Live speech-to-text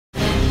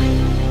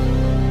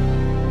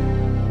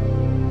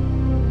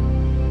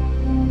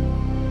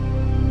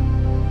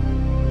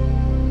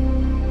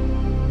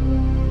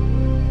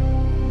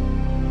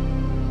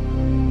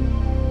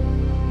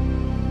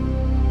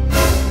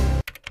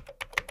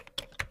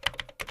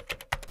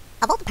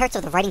Of all the parts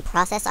of the writing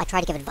process I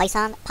try to give advice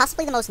on,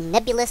 possibly the most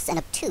nebulous and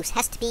obtuse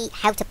has to be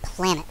how to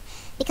plan it,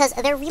 because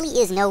there really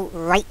is no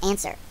right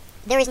answer.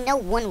 There is no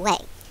one way.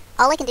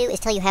 All I can do is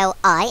tell you how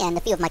I and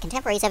a few of my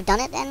contemporaries have done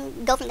it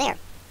and go from there.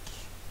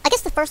 I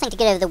guess the first thing to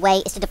get out of the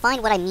way is to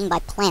define what I mean by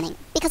planning,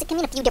 because it can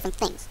mean a few different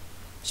things.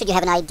 Should you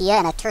have an idea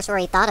and a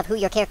cursory thought of who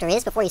your character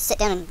is before you sit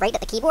down and write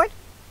at the keyboard?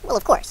 Well,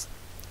 of course.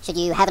 Should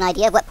you have an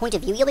idea of what point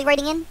of view you'll be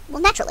writing in?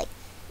 Well, naturally.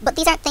 But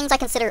these aren't things I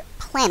consider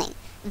planning.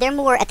 They're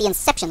more at the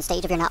inception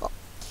stage of your novel.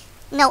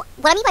 No,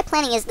 what I mean by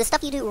planning is the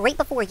stuff you do right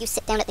before you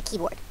sit down at the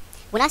keyboard.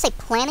 When I say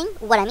planning,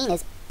 what I mean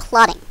is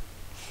plotting.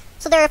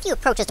 So there are a few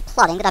approaches to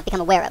plotting that I've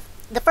become aware of.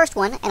 The first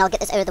one, and I'll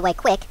get this out of the way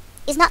quick,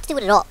 is not to do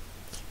it at all.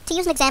 To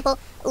use an example,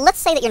 let's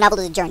say that your novel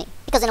is a journey,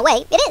 because in a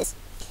way, it is.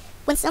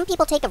 When some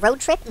people take a road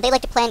trip, they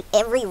like to plan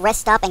every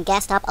rest stop and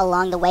gas stop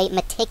along the way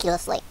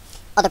meticulously.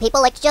 Other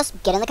people like to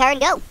just get in the car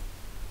and go.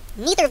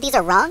 Neither of these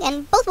are wrong,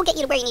 and both will get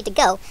you to where you need to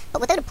go,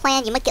 but without a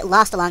plan, you might get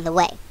lost along the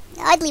way.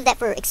 I'd leave that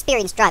for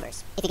experienced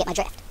drivers, if you get my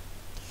drift.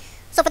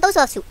 So for those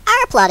of us who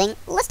are plotting,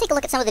 let's take a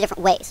look at some of the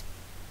different ways.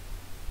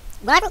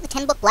 When I wrote the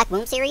 10-book Black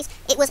Moon series,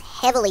 it was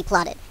heavily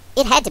plotted.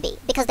 It had to be,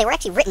 because they were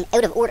actually written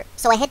out of order,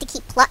 so I had to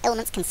keep plot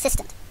elements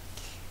consistent.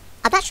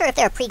 I'm not sure if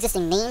there are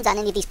pre-existing names on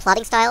any of these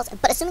plotting styles,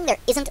 but assuming there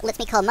isn't lets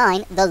me call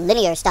mine the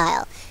linear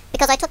style,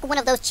 because I took one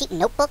of those cheap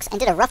notebooks and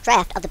did a rough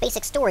draft of the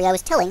basic story I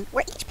was telling,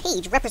 where each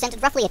page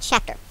represented roughly a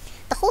chapter.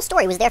 The whole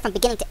story was there from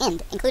beginning to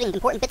end, including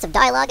important bits of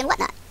dialogue and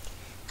whatnot.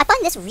 I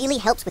find this really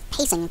helps with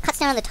pacing and cuts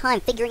down on the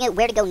time figuring out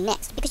where to go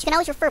next, because you can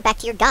always refer back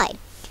to your guide.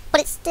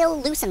 But it's still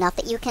loose enough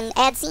that you can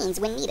add scenes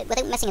when needed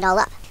without messing it all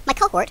up. My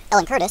cohort,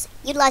 Ellen Curtis,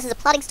 utilizes a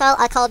plotting style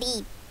I call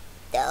the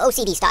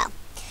OCD style.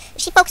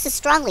 She focuses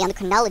strongly on the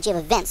chronology of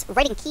events,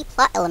 writing key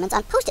plot elements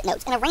on post-it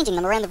notes and arranging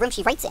them around the room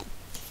she writes in.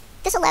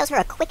 This allows her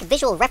a quick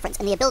visual reference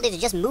and the ability to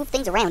just move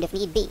things around if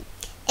need be.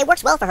 It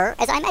works well for her,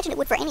 as I imagine it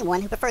would for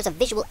anyone who prefers a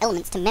visual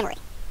elements to memory.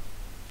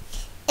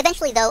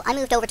 Eventually, though, I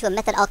moved over to a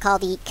method I'll call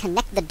the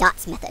connect the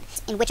dots method,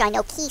 in which I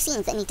know key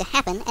scenes that need to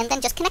happen and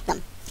then just connect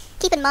them.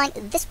 Keep in mind,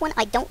 this one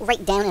I don't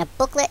write down in a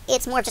booklet,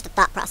 it's more of just a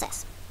thought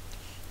process.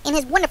 In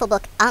his wonderful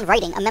book, On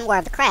Writing, A Memoir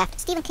of the Craft,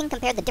 Stephen King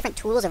compared the different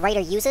tools a writer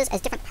uses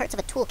as different parts of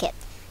a toolkit.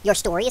 Your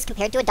story is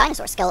compared to a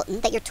dinosaur skeleton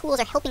that your tools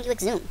are helping you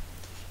exhume.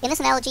 In this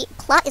analogy,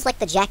 plot is like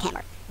the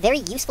jackhammer, very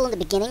useful in the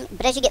beginning,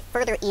 but as you get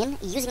further in,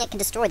 using it can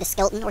destroy the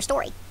skeleton or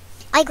story.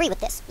 I agree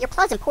with this. Your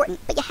plot is important,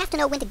 but you have to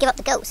know when to give up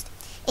the ghost.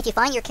 If you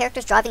find your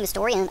characters driving the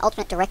story in an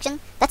alternate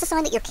direction, that's a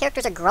sign that your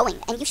characters are growing,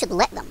 and you should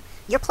let them.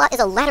 Your plot is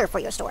a ladder for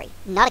your story,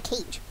 not a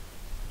cage.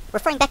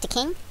 Referring back to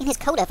King, in his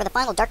coda for the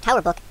final Dark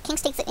Tower book, King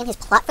states that in his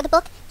plot for the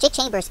book, Jake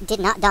Chambers did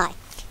not die.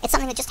 It's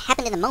something that just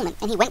happened in the moment,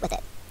 and he went with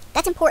it.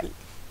 That's important.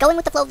 Going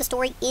with the flow of the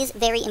story is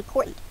very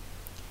important.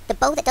 The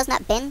bow that does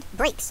not bend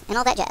breaks, and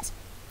all that jazz.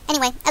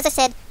 Anyway, as I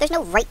said, there's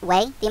no right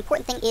way. The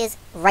important thing is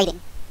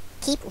writing.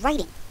 Keep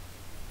writing.